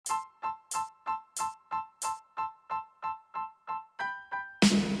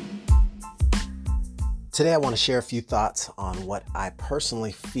Today I want to share a few thoughts on what I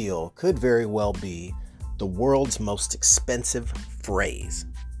personally feel could very well be the world's most expensive phrase.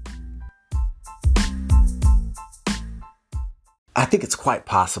 I think it's quite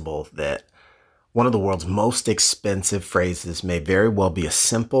possible that one of the world's most expensive phrases may very well be as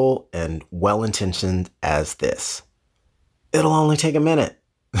simple and well-intentioned as this. It'll only take a minute.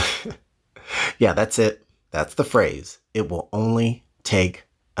 Yeah, that's it. That's the phrase. It will only take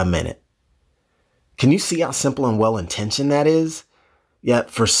a minute. Can you see how simple and well-intentioned that is?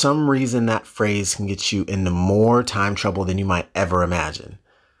 Yet for some reason, that phrase can get you into more time trouble than you might ever imagine.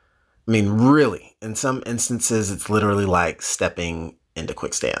 I mean, really, in some instances, it's literally like stepping into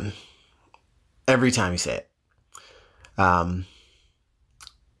quicksand. Every time you say it.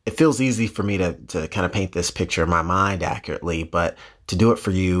 It feels easy for me to kind of paint this picture in my mind accurately, but to do it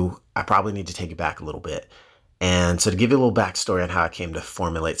for you, I probably need to take it back a little bit. And so to give you a little backstory on how I came to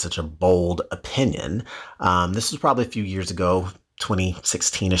formulate such a bold opinion, this was probably a few years ago,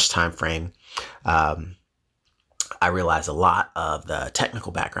 2016-ish timeframe. I realized a lot of the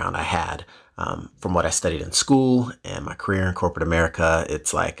technical background I had from what I studied in school and my career in corporate America.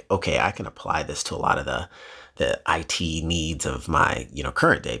 It's like, okay, I can apply this to a lot of the IT needs of my,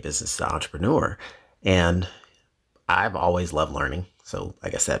 current day business as an entrepreneur. And I've always loved learning. So I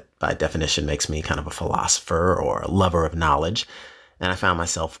guess that by definition makes me kind of a philosopher or a lover of knowledge. And I found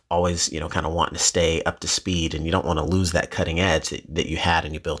myself always, kind of wanting to stay up to speed, and you don't want to lose that cutting edge that you had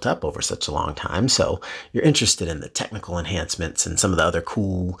and you built up over such a long time. So you're interested in the technical enhancements and some of the other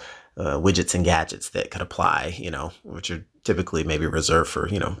cool widgets and gadgets that could apply, which are typically maybe reserved for,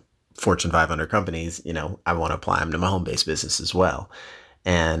 Fortune 500 companies. I want to apply them to my home-based business as well.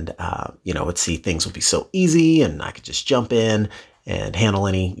 And, would see things would be so easy and I could just jump in and handle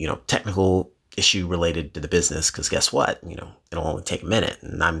any, technical issue related to the business. Cause guess what? It'll only take a minute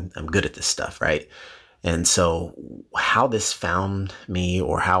and I'm good at this stuff. Right. And so how this found me,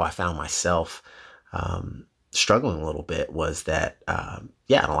 or how I found myself, struggling a little bit, was that,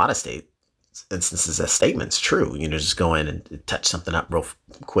 in a lot of instances, that statement's true. Just go in and touch something up real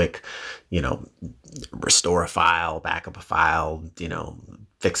quick, restore a file, back up a file,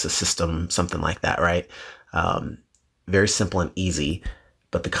 fix a system, something like that. Right. Very simple and easy.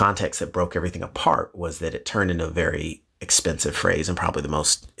 But the context that broke everything apart was that it turned into a very expensive phrase, and probably the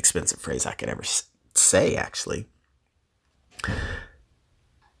most expensive phrase I could ever say, actually.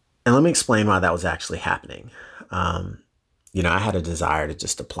 And let me explain why that was actually happening. I had a desire to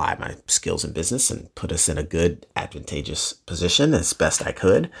just apply my skills in business and put us in a good, advantageous position as best I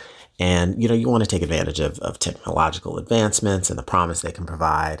could. And, you want to take advantage of technological advancements and the promise they can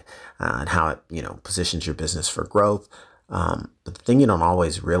provide, and how it, positions your business for growth. But the thing you don't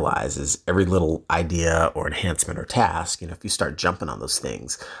always realize is every little idea or enhancement or task, if you start jumping on those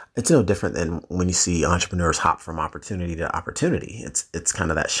things, it's no different than when you see entrepreneurs hop from opportunity to opportunity. It's kind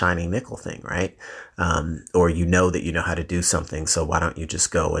of that shiny nickel thing, right? Or that you know how to do something. So why don't you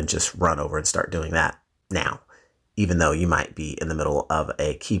just go and just run over and start doing that now, even though you might be in the middle of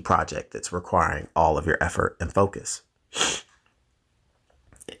a key project that's requiring all of your effort and focus.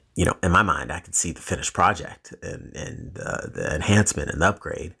 In my mind, I could see the finished project and the enhancement and the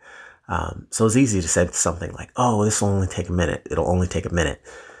upgrade. So it's easy to say something like, oh, this will only take a minute. It'll only take a minute.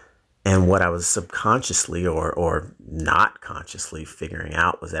 And what I was subconsciously or not consciously figuring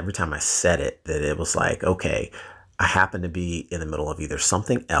out was every time I said it, that it was like, okay, I happen to be in the middle of either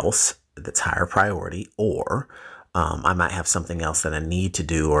something else that's higher priority, or I might have something else that I need to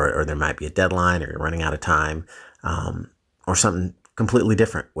do, or there might be a deadline, or you're running out of time, or something completely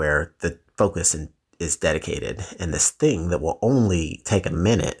different where the focus is dedicated. And this thing that will only take a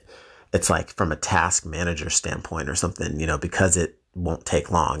minute, it's like from a task manager standpoint or something, because it won't take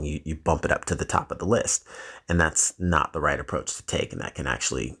long, you bump it up to the top of the list. And that's not the right approach to take. And that can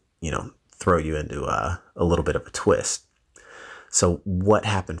actually, throw you into a little bit of a twist. So what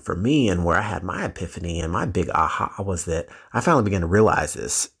happened for me, and where I had my epiphany and my big aha, was that I finally began to realize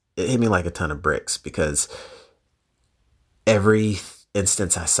this. It hit me like a ton of bricks, because every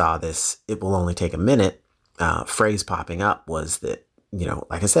instance I saw this, it will only take a minute, phrase popping up was that,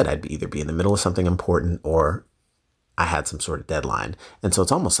 like I said, I'd either be in the middle of something important, or I had some sort of deadline. And so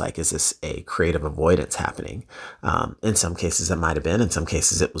it's almost like, is this a creative avoidance happening? In some cases it might have been, in some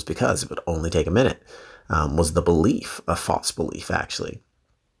cases it was because it would only take a minute, was the belief, a false belief actually.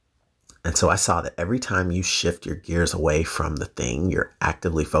 And so I saw that every time you shift your gears away from the thing you're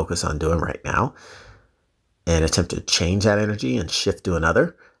actively focused on doing right now, and attempt to change that energy and shift to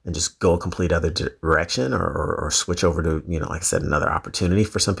another, and just go a complete other direction, or switch over to, like I said, another opportunity.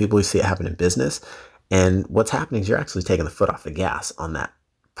 For some people, you see it happen in business. And what's happening is you're actually taking the foot off the gas on that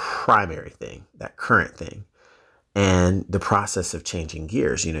primary thing, that current thing, and the process of changing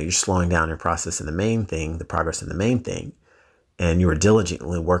gears. You know, you're slowing down your process in the main thing, the progress in the main thing, and you were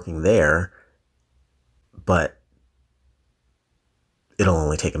diligently working there, but it'll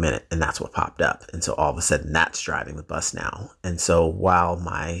only take a minute, and that's what popped up. And so all of a sudden that's driving the bus now. And so while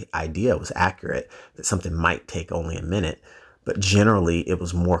my idea was accurate that something might take only a minute, but generally it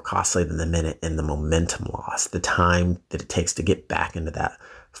was more costly than the minute in the momentum loss, the time that it takes to get back into that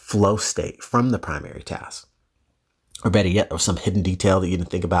flow state from the primary task. Or better yet, there was some hidden detail that you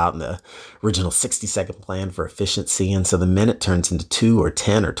didn't think about in the original 60-second plan for efficiency. And so the minute turns into 2 or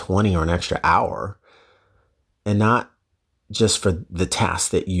 10 or 20 or an extra hour, and not just for the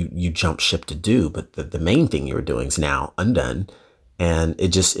task that you jump ship to do, but the main thing you were doing is now undone. And it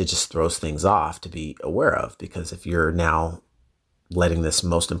just throws things off to be aware of, because if you're now letting this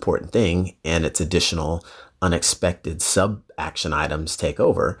most important thing and its additional unexpected sub action items take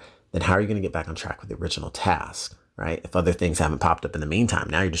over, then how are you going to get back on track with the original task? Right? If other things haven't popped up in the meantime,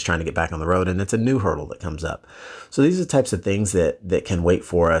 now you're just trying to get back on the road and it's a new hurdle that comes up. So these are the types of things that can wait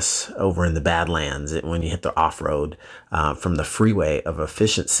for us over in the Badlands when you hit the off-road from the freeway of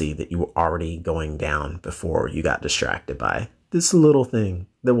efficiency that you were already going down before you got distracted by this little thing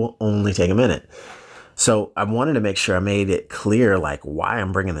that will only take a minute. So I wanted to make sure I made it clear, like, why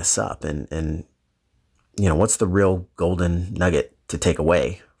I'm bringing this up and you know, what's the real golden nugget to take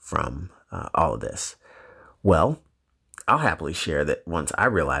away from all of this. Well, I'll happily share that once I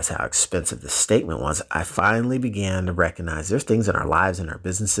realized how expensive this statement was, I finally began to recognize there's things in our lives and our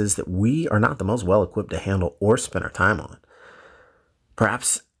businesses that we are not the most well equipped to handle or spend our time on.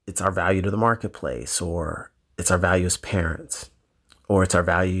 Perhaps it's our value to the marketplace, or it's our value as parents, or it's our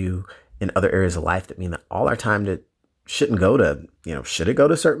value in other areas of life that mean that all our time shouldn't go to, you know, should it go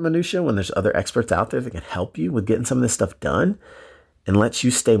to certain minutia when there's other experts out there that can help you with getting some of this stuff done and lets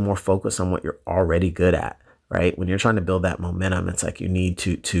you stay more focused on what you're already good at. Right? When you're trying to build that momentum, it's like you need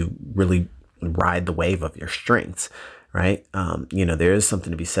to really ride the wave of your strengths, right? You know, there is something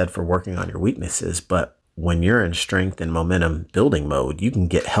to be said for working on your weaknesses, but when you're in strength and momentum building mode, you can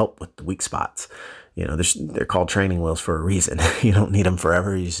get help with the weak spots. You know, they're called training wheels for a reason. You don't need them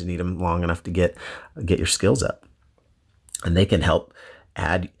forever. You just need them long enough to get your skills up, and they can help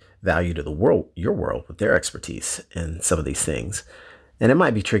add value to your world with their expertise in some of these things. And it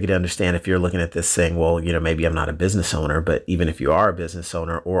might be tricky to understand if you're looking at this saying, well, you know, maybe I'm not a business owner, but even if you are a business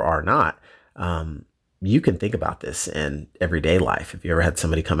owner or are not, you can think about this in everyday life. If you ever had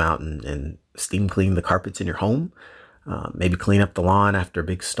somebody come out and steam clean the carpets in your home, maybe clean up the lawn after a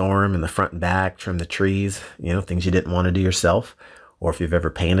big storm in the front and back, trim the trees, you know, things you didn't want to do yourself. Or if you've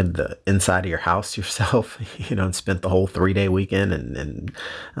ever painted the inside of your house yourself, you know, and spent the whole 3-day weekend and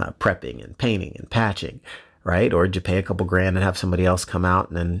prepping and painting and patching. Right? Or did you pay a couple grand and have somebody else come out,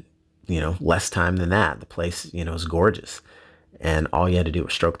 and then, you know, less time than that, the place, you know, is gorgeous and all you had to do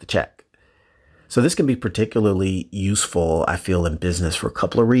was stroke the check. So this can be particularly useful, I feel, in business for a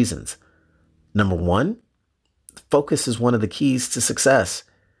couple of reasons. Number one, focus is one of the keys to success.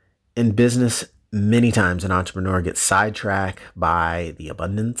 In business, many times an entrepreneur gets sidetracked by the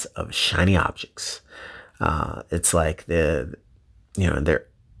abundance of shiny objects. It's like they're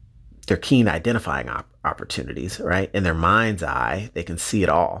keen identifying opportunities, right? In their mind's eye, they can see it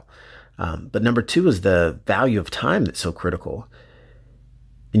all. But number two is the value of time that's so critical.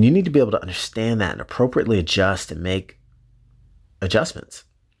 And you need to be able to understand that and appropriately adjust and make adjustments.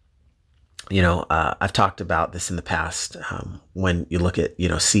 You know, I've talked about this in the past when you look at, you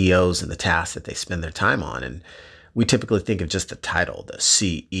know, CEOs and the tasks that they spend their time on. And we typically think of just the title, the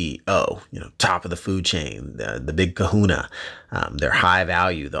CEO, you know, top of the food chain, the big kahuna, their high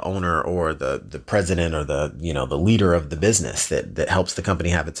value, the owner or the president or the leader of the business that helps the company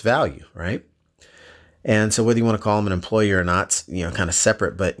have its value, right? And so whether you want to call them an employee or not, you know, kind of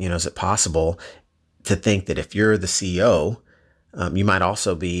separate, but, you know, is it possible to think that if you're the CEO, you might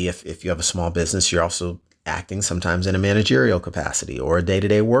also be, if you have a small business, you're also acting sometimes in a managerial capacity or a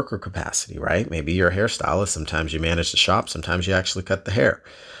day-to-day worker capacity, right? Maybe you're a hairstylist. Sometimes you manage the shop. Sometimes you actually cut the hair.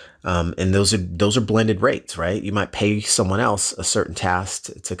 And those are blended rates, right? You might pay someone else a certain task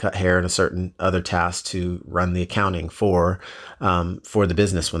to cut hair and a certain other task to run the accounting for the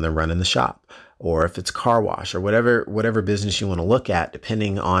business when they're running the shop. Or if it's car wash or whatever business you want to look at,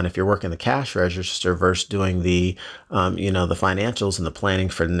 depending on if you're working the cash register versus doing the financials and the planning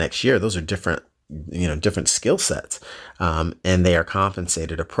for the next year. Those are different skill sets, and they are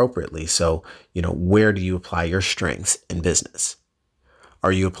compensated appropriately. So, you know, where do you apply your strengths in business?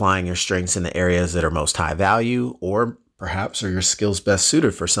 Are you applying your strengths in the areas that are most high value, or perhaps are your skills best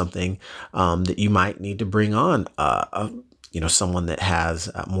suited for something that you might need to bring on a someone that has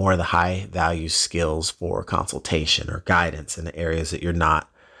more of the high value skills for consultation or guidance in the areas that you're not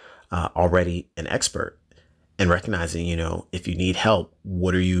already an expert, and recognizing, if you need help,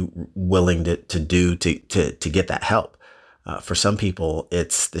 what are you willing to do to get that help? For some people,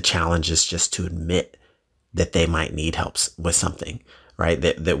 the challenge is just to admit that they might need help with something, right?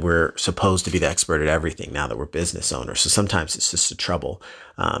 That we're supposed to be the expert at everything now that we're business owners. So sometimes it's just a trouble.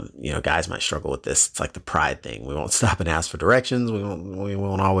 Guys might struggle with this. It's like the pride thing. We won't stop and ask for directions. We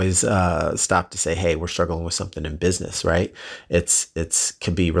won't always stop to say, hey, we're struggling with something in business, right? It's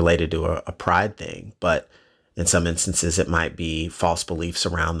can be related to a pride thing, but in some instances, it might be false beliefs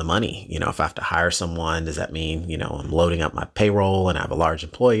around the money. If I have to hire someone, does that mean, I'm loading up my payroll and I have a large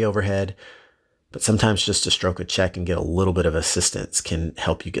employee overhead? But sometimes just to stroke a check and get a little bit of assistance can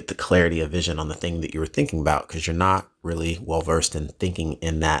help you get the clarity of vision on the thing that you were thinking about, because you're not really well versed in thinking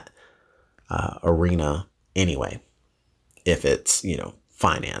in that arena anyway. If it's,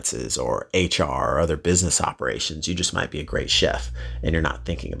 finances or HR or other business operations, you just might be a great chef and you're not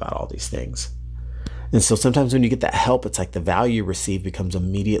thinking about all these things. And so sometimes when you get that help, it's like the value you receive becomes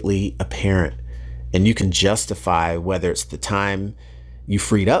immediately apparent, and you can justify whether it's the time you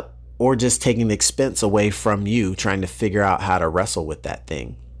freed up or just taking the expense away from you trying to figure out how to wrestle with that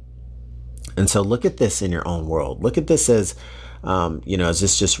thing. And so look at this in your own world. Look at this as, is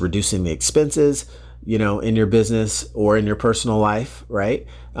this just reducing the expenses, in your business or in your personal life, right?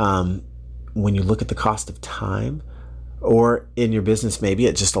 When you look at the cost of time, or in your business, maybe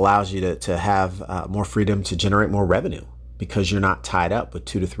it just allows you to have more freedom to generate more revenue, because you're not tied up with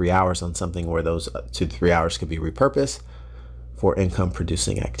 2 to 3 hours on something where those 2 to 3 hours could be repurposed for income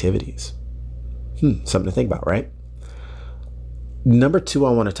producing activities. Something to think about, right? Number 2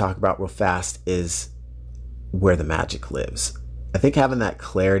 I want to talk about real fast is where the magic lives. I think having that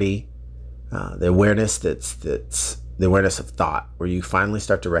clarity, the awareness that's the awareness of thought, where you finally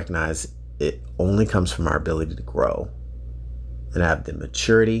start to recognize it only comes from our ability to grow and have the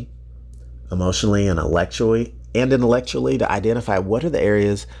maturity emotionally and intellectually to identify what are the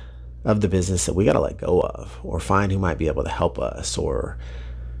areas of the business that we got to let go of, or find who might be able to help us, or,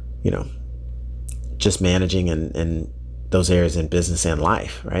 just managing in those areas in business and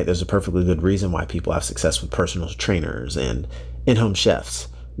life, right? There's a perfectly good reason why people have success with personal trainers and in-home chefs,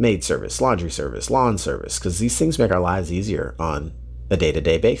 maid service, laundry service, lawn service, because these things make our lives easier on a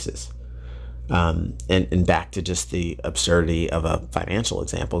day-to-day basis. And back to just the absurdity of a financial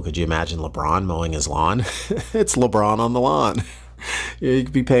example, could you imagine LeBron mowing his lawn? It's LeBron on the lawn. You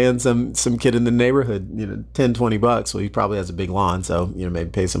could be paying some kid in the neighborhood, $10-20. Well, he probably has a big lawn, so maybe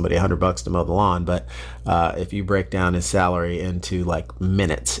pay somebody $100 to mow the lawn. But if you break down his salary into like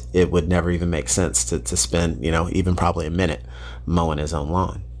minutes, it would never even make sense to spend even probably a minute mowing his own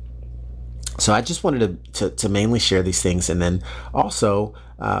lawn. So I just wanted to mainly share these things, and then also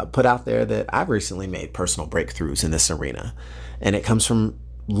put out there that I've recently made personal breakthroughs in this arena, and it comes from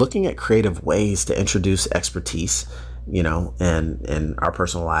looking at creative ways to introduce expertise, and our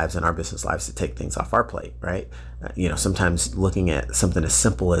personal lives and our business lives, to take things off our plate, right? Sometimes looking at something as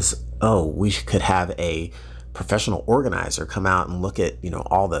simple as, we could have a professional organizer come out and look at,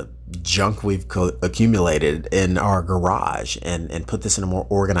 all the junk we've accumulated in our garage and put this in a more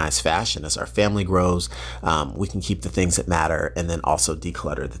organized fashion. As our family grows, we can keep the things that matter and then also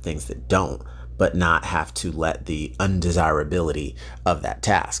declutter the things that don't, but not have to let the undesirability of that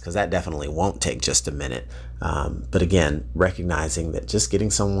task, because that definitely won't take just a minute. But again, recognizing that just getting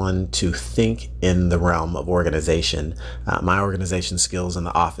someone to think in the realm of organization, my organization skills in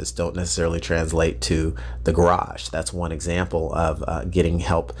the office don't necessarily translate to the garage. That's one example of getting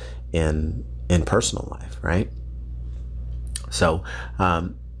help in personal life, right? So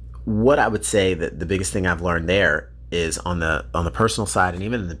what I would say that the biggest thing I've learned there is on the personal side, and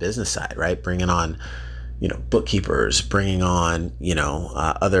even in the business side, right? Bringing on, bookkeepers, bringing on,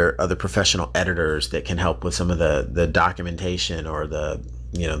 other professional editors that can help with some of the documentation or the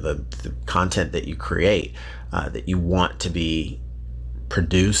content that you create, that you want to be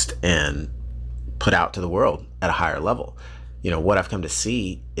produced and put out to the world at a higher level. What I've come to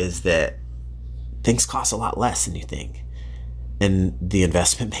see is that things cost a lot less than you think. And the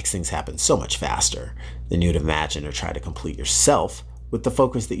investment makes things happen so much faster than you'd imagine or try to complete yourself with the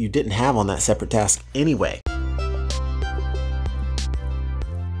focus that you didn't have on that separate task anyway.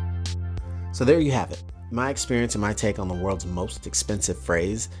 So there you have it. My experience and my take on the world's most expensive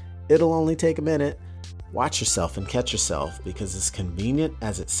phrase, "It'll only take a minute." Watch yourself and catch yourself, because as convenient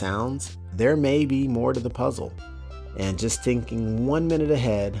as it sounds, there may be more to the puzzle. And just thinking 1 minute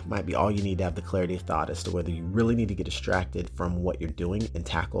ahead might be all you need to have the clarity of thought as to whether you really need to get distracted from what you're doing and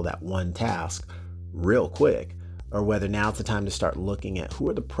tackle that one task real quick, or whether now's the time to start looking at who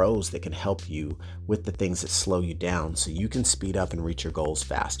are the pros that can help you with the things that slow you down so you can speed up and reach your goals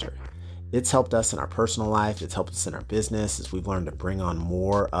faster. It's helped us in our personal life. It's helped us in our business as we've learned to bring on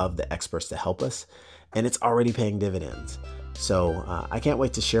more of the experts to help us, and it's already paying dividends. So I can't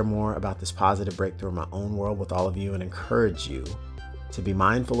wait to share more about this positive breakthrough in my own world with all of you and encourage you to be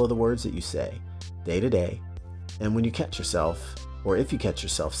mindful of the words that you say day to day. And when you catch yourself, or if you catch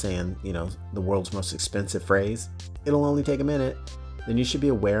yourself saying, the world's most expensive phrase, it'll only take a minute, then you should be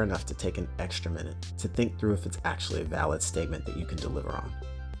aware enough to take an extra minute to think through if it's actually a valid statement that you can deliver on.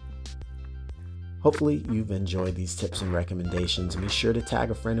 Hopefully you've enjoyed these tips and recommendations, and be sure to tag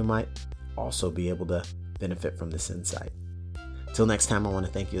a friend who might also be able to benefit from this insight. Till next time, I want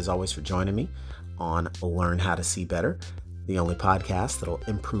to thank you as always for joining me on Learn How to See Better, the only podcast that'll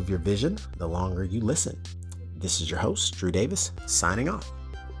improve your vision the longer you listen. This is your host, Drew Davis, signing off.